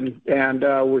time, and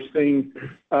we're seeing,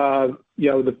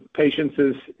 the patience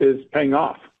is paying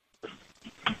off.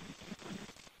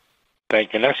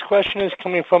 Thank you. Next question is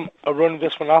coming from Arun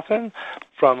Viswanathan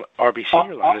from RBC.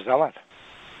 Your line is now live.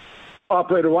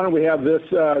 Operator, why don't we have this?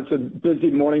 It's a busy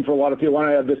morning for a lot of people. Why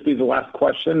don't I have this be the last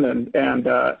question, and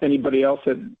anybody else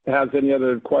that has any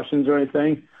other questions or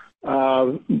anything,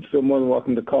 feel more than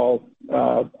welcome to call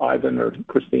Ivan or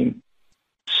Christine.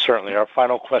 Certainly. Our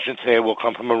final question today will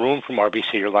come from Arun from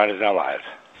RBC. Your line is now live.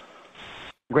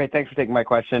 Great. Thanks for taking my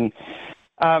question.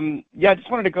 I just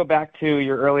wanted to go back to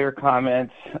your earlier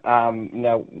comments.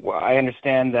 Now, I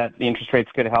understand that the interest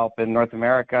rates could help in North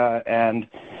America and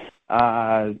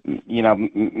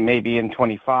maybe in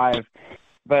 25.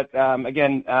 But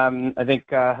again, I think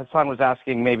Hassan was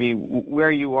asking maybe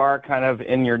where you are kind of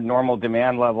in your normal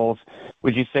demand levels.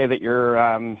 Would you say that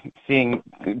you're seeing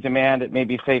demand at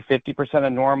maybe, say, 50%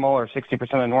 of normal or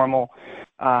 60% of normal?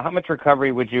 How much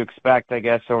recovery would you expect, I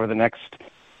guess, over the next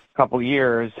couple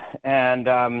years? And,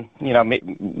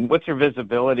 what's your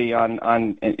visibility on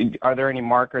are there any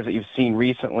markers that you've seen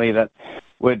recently that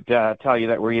would tell you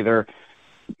that we're either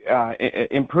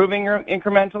improving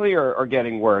incrementally or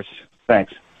getting worse?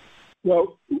 Thanks.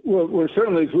 Well, we're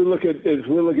certainly, as we look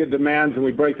at demands and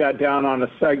we break that down on a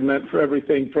segment for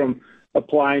everything from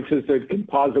appliances to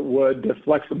composite wood to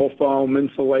flexible foam,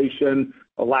 insulation,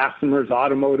 elastomers,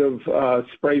 automotive,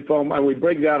 spray foam, and we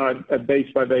break down on a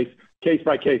base-by-base,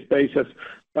 case-by-case basis.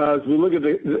 As we look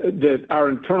at our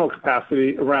internal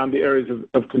capacity around the areas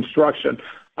of construction,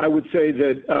 I would say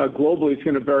that globally it's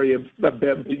going to vary a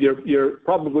bit. You're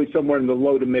probably somewhere in the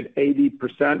low to mid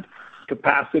 80%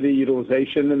 capacity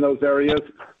utilization in those areas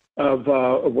of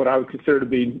what I would consider to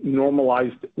be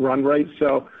normalized run rates.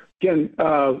 So again,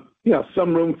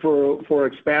 some room for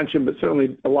expansion, but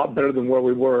certainly a lot better than where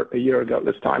we were a year ago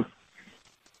this time.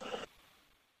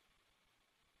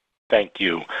 Thank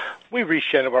you. We've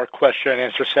reached the end of our question and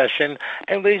answer session.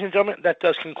 And ladies and gentlemen, that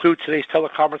does conclude today's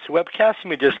teleconference and webcast.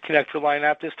 You may disconnect your line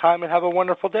at this time and have a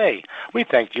wonderful day. We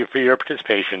thank you for your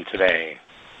participation today.